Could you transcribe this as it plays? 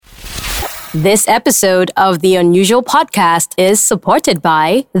This episode of the Unusual Podcast is supported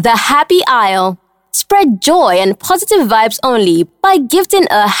by The Happy Isle. Spread joy and positive vibes only by gifting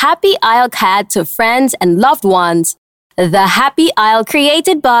a Happy Isle cat to friends and loved ones. The Happy Isle,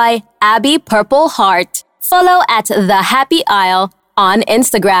 created by Abby Purple Heart. Follow at The Happy Isle on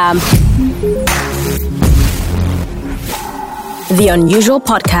Instagram. The Unusual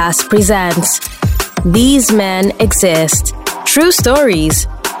Podcast presents These Men Exist. True stories.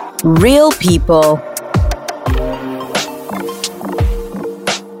 Real people.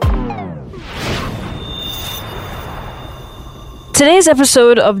 Today's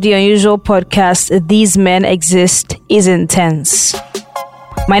episode of the Unusual Podcast, These Men Exist, is intense.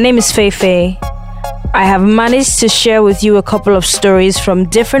 My name is Feifei. I have managed to share with you a couple of stories from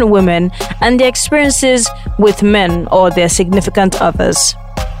different women and their experiences with men or their significant others.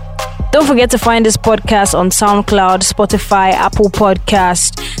 Don't forget to find this podcast on SoundCloud, Spotify, Apple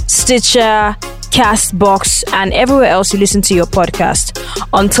Podcast, Stitcher, Castbox, and everywhere else you listen to your podcast.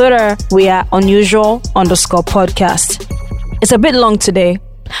 On Twitter, we are unusual_podcast. It's a bit long today,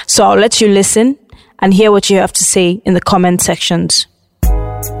 so I'll let you listen and hear what you have to say in the comment sections.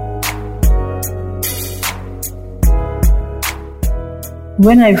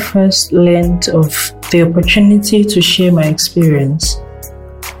 When I first learned of the opportunity to share my experience,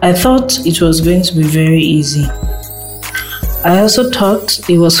 I thought it was going to be very easy. I also thought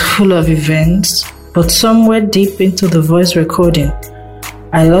it was full of events, but somewhere deep into the voice recording,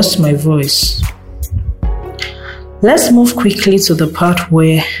 I lost my voice. Let's move quickly to the part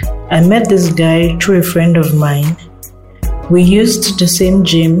where I met this guy through a friend of mine. We used the same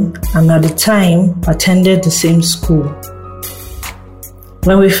gym and at the time attended the same school.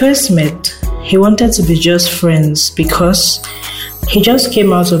 When we first met, he wanted to be just friends because he just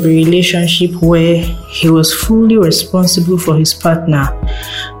came out of a relationship where he was fully responsible for his partner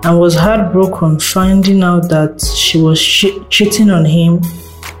and was heartbroken finding out that she was cheating on him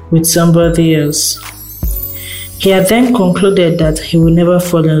with somebody else. He had then concluded that he would never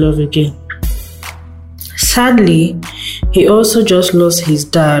fall in love again. Sadly, he also just lost his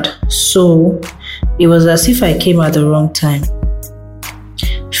dad, so it was as if I came at the wrong time.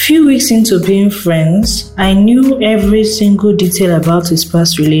 Few weeks into being friends, I knew every single detail about his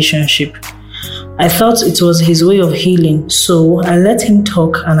past relationship. I thought it was his way of healing, so I let him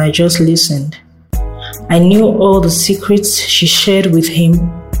talk and I just listened. I knew all the secrets she shared with him,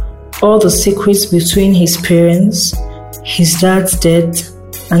 all the secrets between his parents, his dad's death,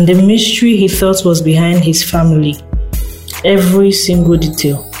 and the mystery he thought was behind his family. Every single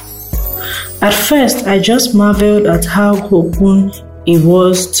detail. At first, I just marveled at how open it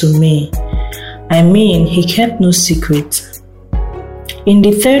was to me. I mean, he kept no secret. In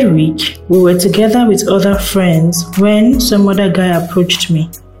the third week, we were together with other friends when some other guy approached me.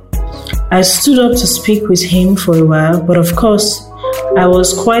 I stood up to speak with him for a while, but of course, I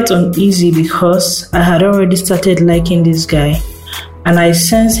was quite uneasy because I had already started liking this guy, and I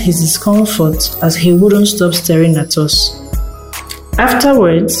sensed his discomfort as he wouldn't stop staring at us.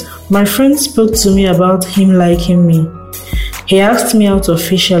 Afterwards, my friend spoke to me about him liking me. He asked me out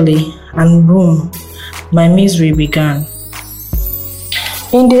officially, and boom, my misery began.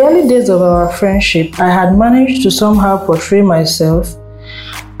 In the early days of our friendship, I had managed to somehow portray myself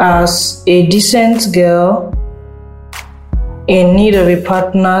as a decent girl in need of a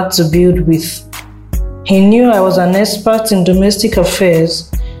partner to build with. He knew I was an expert in domestic affairs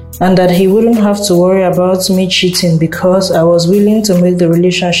and that he wouldn't have to worry about me cheating because I was willing to make the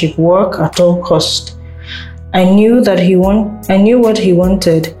relationship work at all costs. I knew what he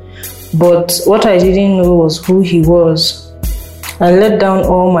wanted, but what I didn't know was who he was. I let down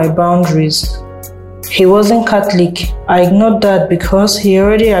all my boundaries. He wasn't Catholic. I ignored that because he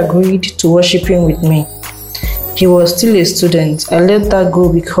already agreed to worshiping with me. He was still a student. I let that go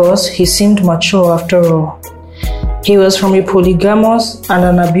because he seemed mature after all. He was from a polygamous and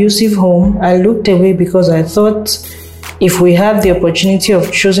an abusive home. I looked away because I thought if we had the opportunity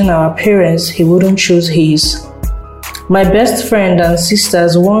of choosing our parents, he wouldn't choose his. My best friend and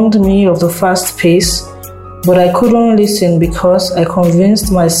sisters warned me of the fast pace, but I couldn't listen because I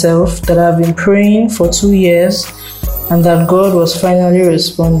convinced myself that I've been praying for 2 years and that God was finally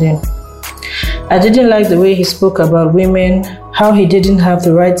responding. I didn't like the way he spoke about women, how he didn't have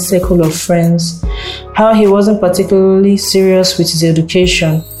the right circle of friends, how he wasn't particularly serious with his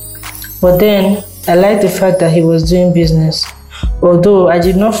education. But then, I liked the fact that he was doing business. Although I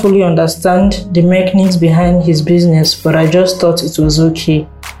did not fully understand the mechanics behind his business, but I just thought it was okay.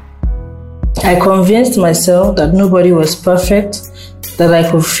 I convinced myself that nobody was perfect, that I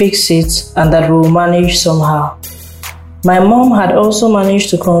could fix it, and that we will manage somehow. My mom had also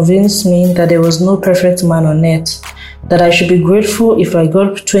managed to convince me that there was no perfect man on earth, that I should be grateful if I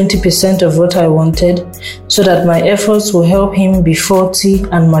got 20% of what I wanted, so that my efforts will help him be 40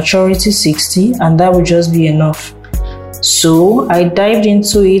 and maturity 60, and that would just be enough. So I dived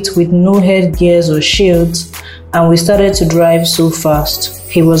into it with no headgears or shields, and we started to drive so fast.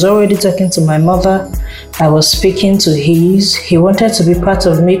 He was already talking to my mother, I was speaking to his. He wanted to be part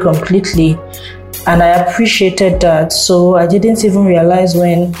of me completely, and I appreciated that, so I didn't even realize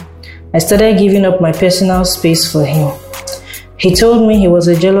when I started giving up my personal space for him. He told me he was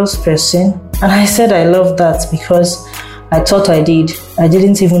a jealous person, and I said I loved that because I thought I did. I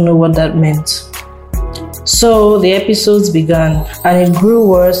didn't even know what that meant. So the episodes began, and it grew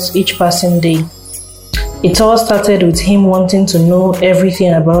worse each passing day. It all started with him wanting to know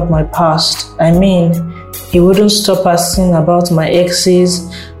everything about my past. I mean, he wouldn't stop asking about my exes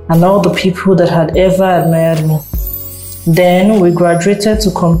and all the people that had ever admired me. Then we graduated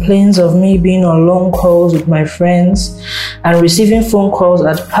to complaints of me being on long calls with my friends and receiving phone calls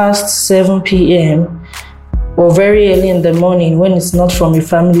at past 7 p.m. or very early in the morning when it's not from a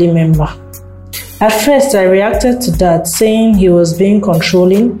family member. At first, I reacted to that, saying he was being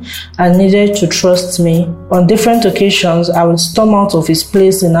controlling and needed to trust me. On different occasions, I would storm out of his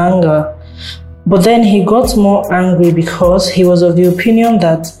place in anger. But then he got more angry because he was of the opinion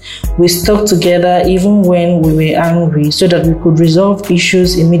that we stuck together even when we were angry so that we could resolve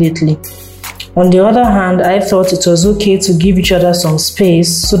issues immediately. On the other hand, I thought it was okay to give each other some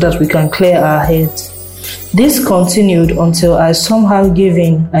space so that we can clear our heads. This continued until I somehow gave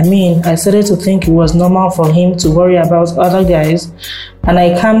in. I started to think it was normal for him to worry about other guys, and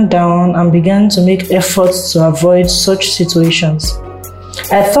I calmed down and began to make efforts to avoid such situations.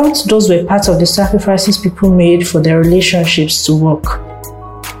 I thought those were part of the sacrifices people made for their relationships to work.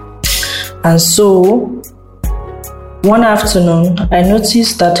 And so, one afternoon, I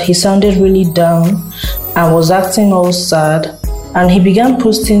noticed that he sounded really down and was acting all sad, and he began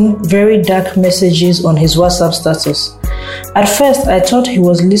posting very dark messages on his WhatsApp status. At first, I thought he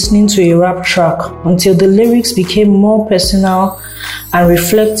was listening to a rap track until the lyrics became more personal and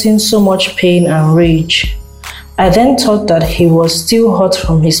reflecting so much pain and rage. I then thought that he was still hurt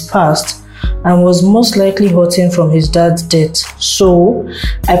from his past and was most likely hurting from his dad's death. So,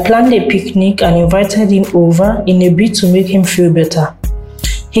 I planned a picnic and invited him over in a bid to make him feel better.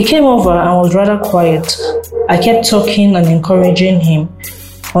 He came over and was rather quiet. I kept talking and encouraging him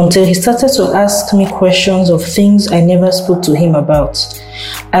until he started to ask me questions of things I never spoke to him about.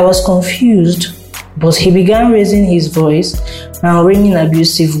 I was confused, but he began raising his voice and raining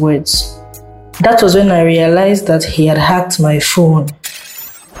abusive words. That was when I realized that he had hacked my phone.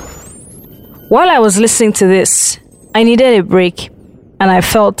 While I was listening to this, I needed a break, and I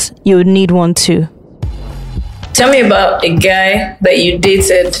felt you would need one too. Tell me about a guy that you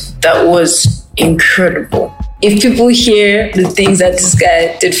dated that was incredible. If people hear the things that this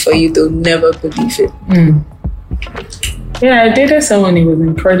guy did for you, they'll never believe it. Yeah, I dated someone who was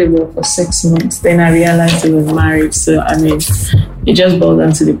incredible for 6 months. Then I realized he was married. So, it just boils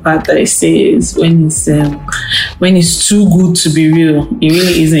down to the part that it says when he's too good to be real, it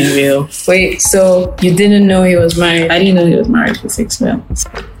really isn't real. Wait, so you didn't know he was married? I didn't know he was married for 6 months.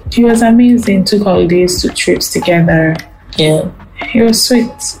 He was amazing. Took holidays, took trips together. Yeah. He was sweet.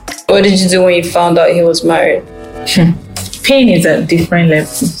 What did you do when you found out he was married? Pain is at different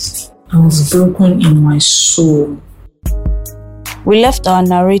levels. I was broken in my soul. We left our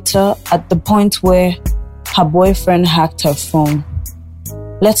narrator at the point where her boyfriend hacked her phone.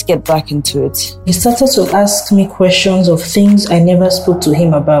 Let's get back into it. He started to ask me questions of things I never spoke to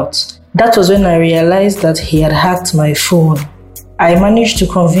him about. That was when I realized that he had hacked my phone. I managed to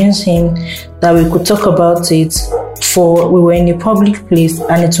convince him that we could talk about it, for we were in a public place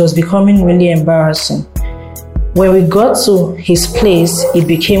and it was becoming really embarrassing. When we got to his place, it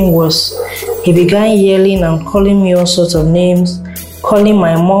became worse. He began yelling and calling me all sorts of names, calling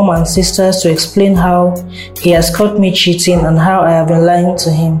my mom and sisters to explain how he has caught me cheating and how I have been lying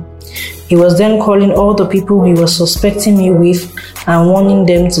to him. He was then calling all the people he was suspecting me with and warning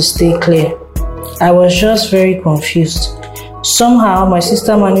them to stay clear. I was just very confused. Somehow, my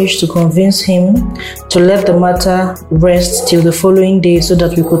sister managed to convince him to let the matter rest till the following day so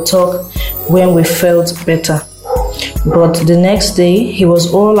that we could talk when we felt better. But the next day, he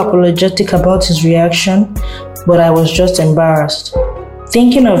was all apologetic about his reaction, but I was just embarrassed.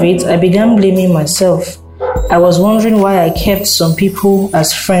 Thinking of it, I began blaming myself. I was wondering why I kept some people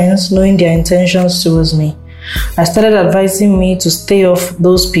as friends, knowing their intentions towards me. I started advising me to stay off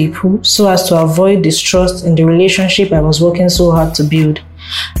those people so as to avoid distrust in the relationship I was working so hard to build.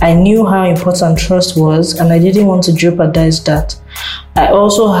 I knew how important trust was, and I didn't want to jeopardize that. I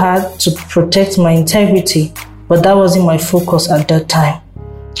also had to protect my integrity, but that wasn't my focus at that time.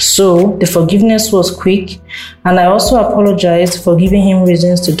 So the forgiveness was quick, and I also apologized for giving him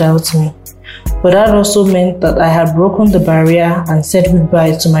reasons to doubt me. But that also meant that I had broken the barrier and said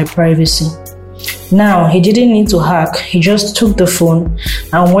goodbye to my privacy. Now, he didn't need to hack, he just took the phone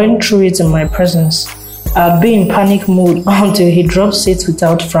and went through it in my presence. I'd be in panic mode until he drops it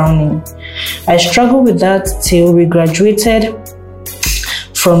without frowning. I struggled with that till we graduated.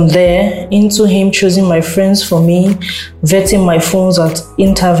 From there, into him choosing my friends for me, vetting my phones at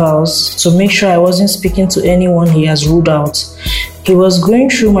intervals to make sure I wasn't speaking to anyone he has ruled out. He was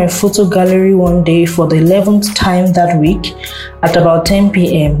going through my photo gallery one day for the 11th time that week at about 10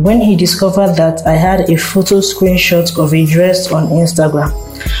 p.m. when he discovered that I had a photo screenshot of a dress on Instagram.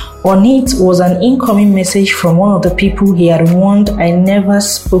 On it was an incoming message from one of the people he had warned I never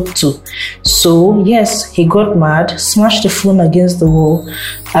spoke to. So, yes, he got mad, smashed the phone against the wall,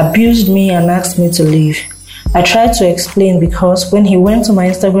 abused me and asked me to leave. I tried to explain because when he went to my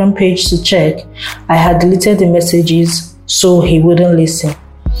Instagram page to check, I had deleted the messages, so he wouldn't listen.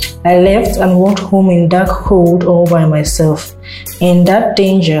 I left and walked home in dark cold all by myself. In that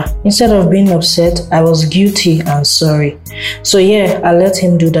danger, instead of being upset, I was guilty and sorry. So yeah, I let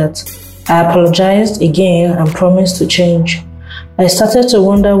him do that. I apologized again and promised to change. I started to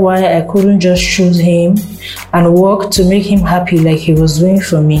wonder why I couldn't just choose him and work to make him happy like he was doing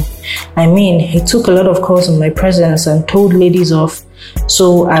for me. I mean, he took a lot of calls in my presence and told ladies off,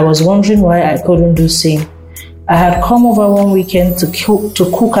 so I was wondering why I couldn't do same. I had come over one weekend to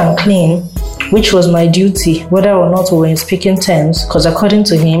cook and clean, which was my duty, whether or not we were in speaking terms, because according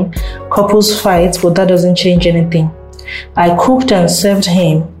to him, couples fight, but that doesn't change anything. I cooked and served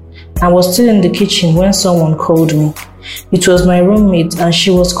him and was still in the kitchen when someone called me. It was my roommate, and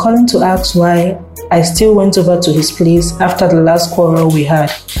she was calling to ask why I still went over to his place after the last quarrel we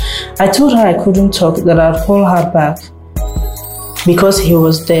had. I told her I couldn't talk, that I'd call her back because he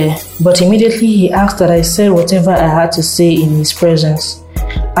was there, but immediately he asked that I said whatever I had to say in his presence.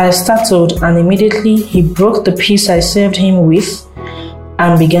 I startled, and immediately he broke the peace I served him with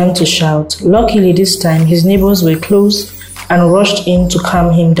and began to shout. Luckily this time his neighbors were close and rushed in to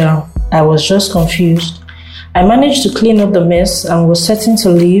calm him down. I was just confused. I managed to clean up the mess and was setting to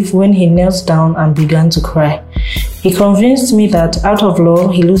leave when he knelt down and began to cry. He convinced me that out of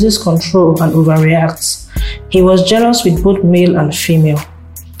love he loses control and overreacts. He was jealous with both male and female.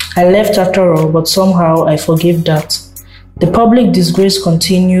 I left after all, but somehow I forgave that. The public disgrace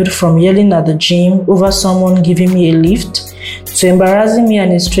continued, from yelling at the gym over someone giving me a lift to embarrassing me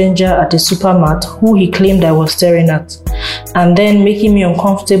and a stranger at a supermart who he claimed I was staring at, and then making me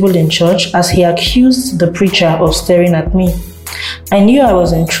uncomfortable in church as he accused the preacher of staring at me. I knew I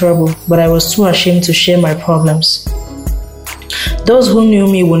was in trouble, but I was too ashamed to share my problems. Those who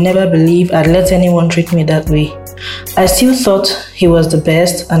knew me would never believe I'd let anyone treat me that way. I still thought he was the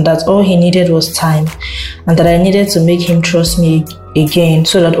best and that all he needed was time, and that I needed to make him trust me again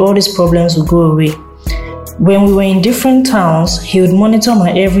so that all these problems would go away. When we were in different towns, he would monitor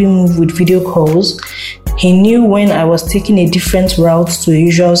my every move with video calls. He knew when I was taking a different route to a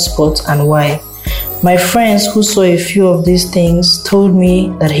usual spot and why. My friends who saw a few of these things told me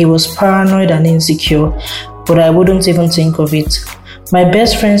that he was paranoid and insecure, but I wouldn't even think of it. My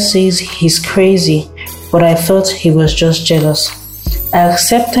best friend says he's crazy, but I thought he was just jealous. I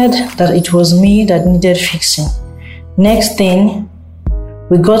accepted that it was me that needed fixing. Next thing,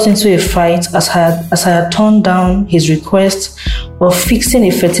 we got into a fight as I had turned down his request of fixing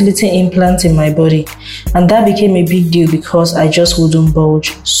a fertility implant in my body, and that became a big deal because I just wouldn't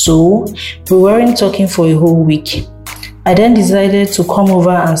budge. So, we weren't talking for a whole week. I then decided to come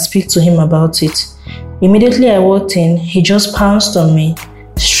over and speak to him about it. Immediately I walked in, he just pounced on me,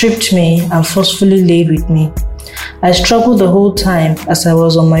 stripped me, and forcefully laid with me. I struggled the whole time as I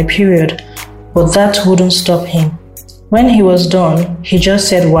was on my period, but that wouldn't stop him. When he was done, he just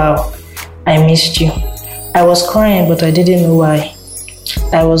said, "Wow, I missed you." I was crying, but I didn't know why.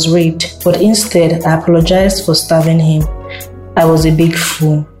 I was raped, but instead I apologized for stabbing him. I was a big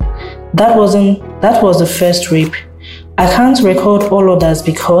fool. That was the first rape. I can't record all others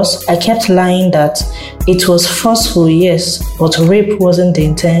because I kept lying that it was forceful, yes, but rape wasn't the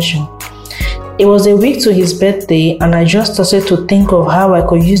intention. It was a week to his birthday, and I just started to think of how I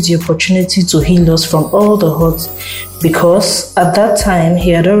could use the opportunity to heal us from all the hurt, because at that time he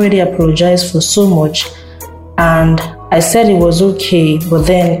had already apologized for so much, and I said it was okay, but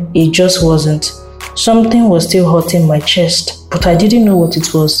then it just wasn't. Something was still hurting my chest, but I didn't know what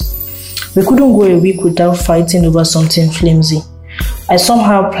it was. We couldn't go a week without fighting over something flimsy. I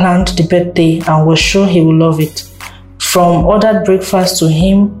somehow planned the birthday and was sure he would love it. From ordered breakfast to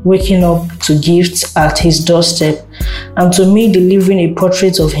him waking up to gifts at his doorstep, and to me delivering a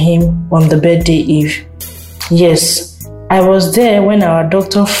portrait of him on the birthday eve. Yes, I was there when our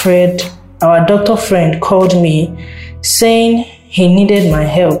doctor friend called me saying he needed my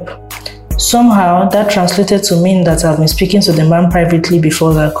help. Somehow that translated to mean that I've been speaking to the man privately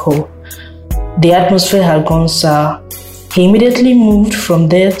before that call. The atmosphere had gone sour. He immediately moved from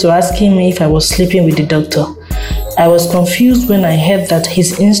there to asking me if I was sleeping with the doctor. I was confused when I heard that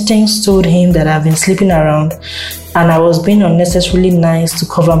his instincts told him that I've been sleeping around and I was being unnecessarily nice to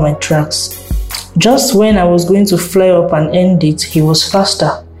cover my tracks. Just when I was going to fly up and end it, he was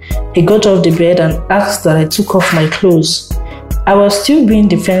faster. He got off the bed and asked that I took off my clothes. I was still being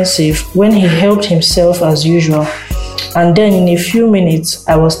defensive when he helped himself as usual, and then in a few minutes,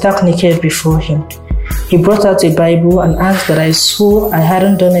 I was stark naked before him. He brought out a Bible and asked that I swore I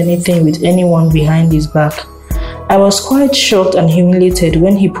hadn't done anything with anyone behind his back. I was quite shocked and humiliated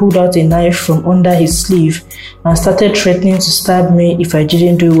when he pulled out a knife from under his sleeve and started threatening to stab me if I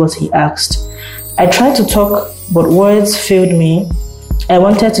didn't do what he asked. I tried to talk, but words failed me. I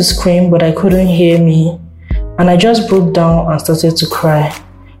wanted to scream, but I couldn't hear me, and I just broke down and started to cry,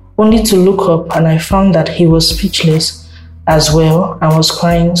 only to look up and I found that he was speechless as well and was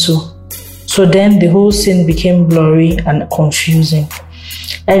crying too. So then the whole scene became blurry and confusing.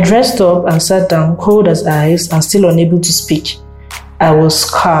 I dressed up and sat down, cold as ice and still unable to speak. I was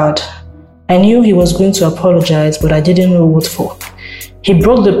scarred. I knew he was going to apologize, but I didn't know what for. He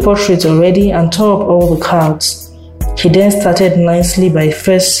broke the portrait already and tore up all the cards. He then started nicely by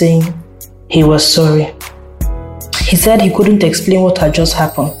first saying he was sorry. He said he couldn't explain what had just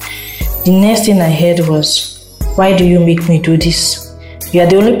happened. The next thing I heard was, "Why do you make me do this? You are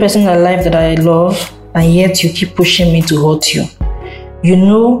the only person alive that I love, and yet you keep pushing me to hurt you. You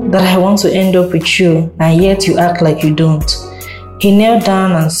know that I want to end up with you, and yet you act like you don't." He knelt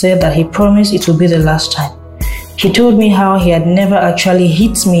down and said that he promised it would be the last time. He told me how he had never actually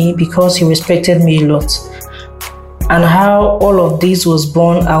hit me because he respected me a lot, and how all of this was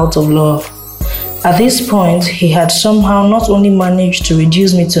born out of love. At this point, he had somehow not only managed to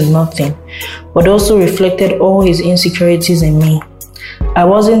reduce me to nothing, but also reflected all his insecurities in me. I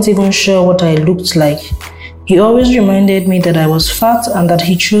wasn't even sure what I looked like. He always reminded me that I was fat and that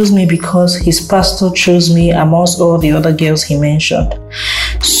he chose me because his pastor chose me amongst all the other girls he mentioned.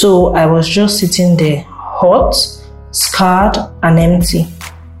 So I was just sitting there, hot, scarred, and empty.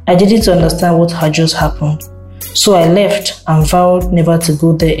 I didn't understand what had just happened. So I left and vowed never to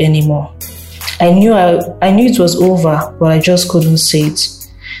go there anymore. I knew it was over, but I just couldn't say it.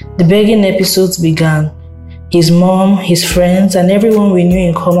 The begging episodes began. His mom, his friends, and everyone we knew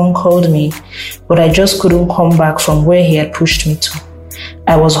in common called me, but I just couldn't come back from where he had pushed me to.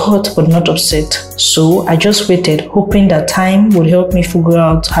 I was hurt but not upset, so I just waited, hoping that time would help me figure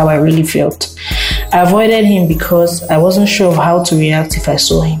out how I really felt. I avoided him because I wasn't sure of how to react if I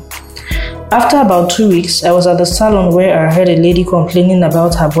saw him. After about 2 weeks, I was at the salon where I heard a lady complaining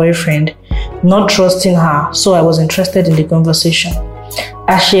about her boyfriend not trusting her, so I was interested in the conversation.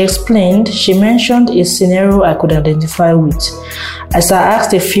 As she explained, she mentioned a scenario I could identify with. As I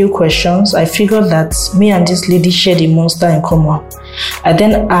asked a few questions, I figured that me and this lady shared a monster in common. I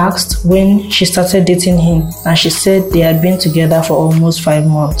then asked when she started dating him, and she said they had been together for almost 5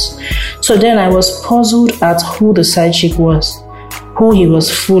 months. So then I was puzzled at who the side chick was, who he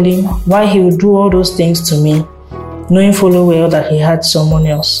was fooling, why he would do all those things to me, knowing full well that he had someone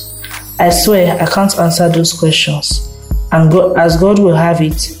else. I swear I can't answer those questions. And as God will have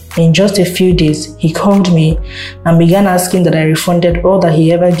it, in just a few days, he called me and began asking that I refunded all that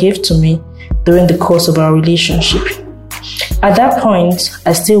he ever gave to me during the course of our relationship. At that point,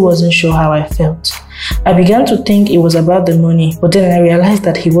 I still wasn't sure how I felt. I began to think it was about the money, but then I realized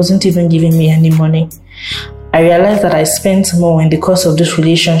that he wasn't even giving me any money. I realized that I spent more in the course of this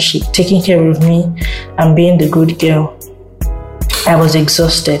relationship taking care of me and being the good girl. I was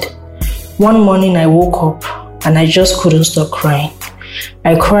exhausted. One morning I woke up and I just couldn't stop crying.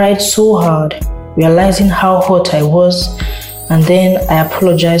 I cried so hard, realizing how hurt I was, and then I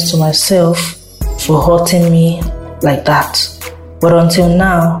apologized to myself for hurting me like that. But until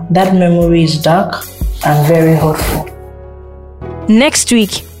now, that memory is dark and very hurtful. Next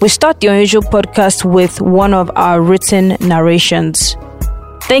week, we start the Unusual podcast with one of our written narrations.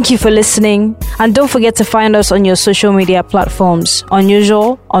 Thank you for listening, and don't forget to find us on your social media platforms,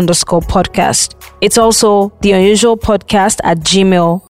 unusual_podcast. It's also the Unusual Podcast at Gmail.